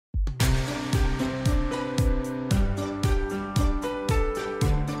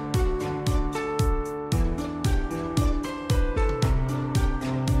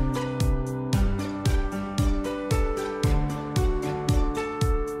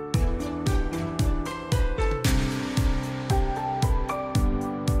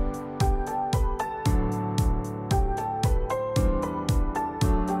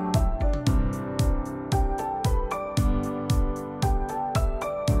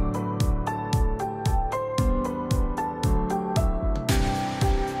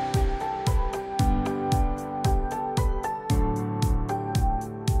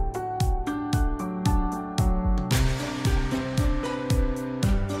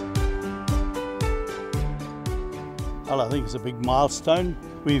Well, I think it's a big milestone.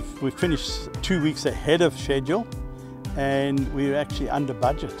 We've finished 2 weeks ahead of schedule and we're actually under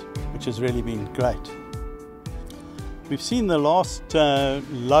budget, which has really been great. We've seen the last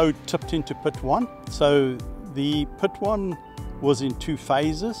load tipped into pit 1. So the pit 1 was in 2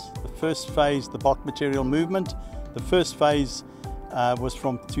 phases. The first phase, the bulk material movement. The first phase was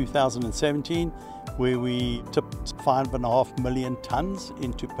from 2017, where we tipped 5.5 million tonnes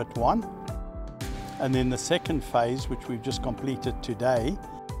into pit 1. And then the second phase, which we've just completed today,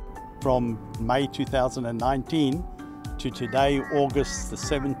 from May 2019 to today, August the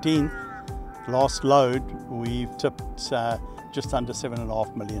 17th, last load, we've tipped just under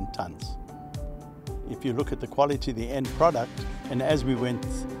 7.5 million tonnes. If you look at the quality of the end product, and as we went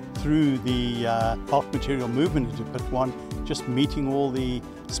through the bulk material movement into pit 1, just meeting all the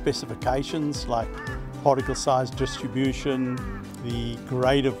specifications like particle size distribution, the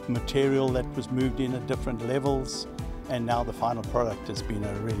grade of material that was moved in at different levels, and now the final product has been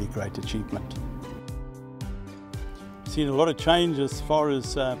a really great achievement. Seen a lot of change as far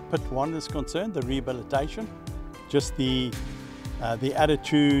as pit 1 is concerned, the rehabilitation, just the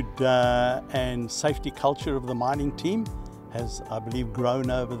attitude and safety culture of the mining team has, I believe,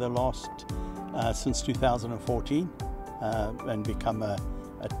 grown over the last, since 2014 and become a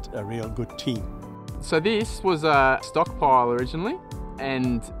real good team. So this was a stockpile originally,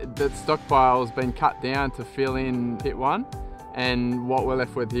 and that stockpile has been cut down to fill in pit 1. And what we're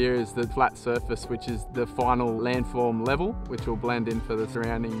left with here is the flat surface, which is the final landform level, which will blend in for the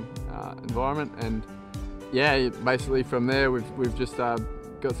surrounding environment. And yeah, basically from there we've just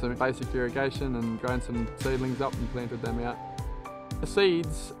got some basic irrigation and grown some seedlings up and planted them out. The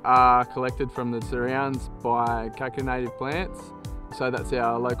seeds are collected from the surrounds by Kaka Native Plants. So that's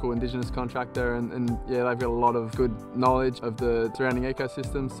our local Indigenous contractor, and yeah, they've got a lot of good knowledge of the surrounding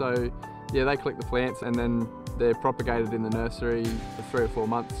ecosystem. So yeah, they collect the plants and then they're propagated in the nursery for 3 or 4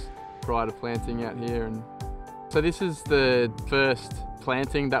 months prior to planting out here. And so this is the first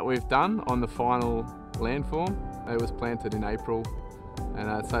planting that we've done on the final landform. It was planted in April,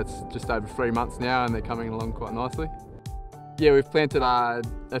 and so it's just over 3 months now, and they're coming along quite nicely. Yeah, we've planted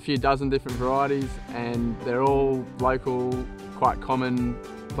a few dozen different varieties, and they're all local, quite common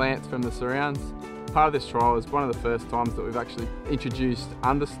plants from the surrounds. Part of this trial is one of the first times that we've actually introduced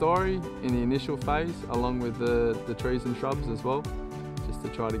understory in the initial phase, along with the trees and shrubs as well, just to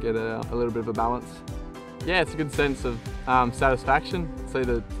try to get a little bit of a balance. Yeah, it's a good sense of satisfaction. See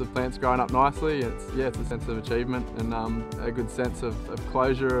the plants growing up nicely. It's a sense of achievement and a good sense of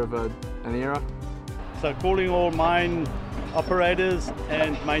closure of an era. So calling all mine operators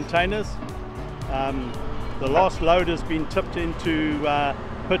and maintainers, the last load has been tipped into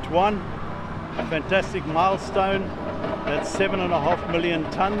pit 1, a fantastic milestone. That's 7.5 million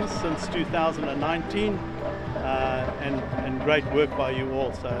tonnes since 2019, and great work by you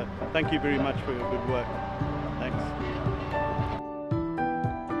all. So thank you very much for your good work.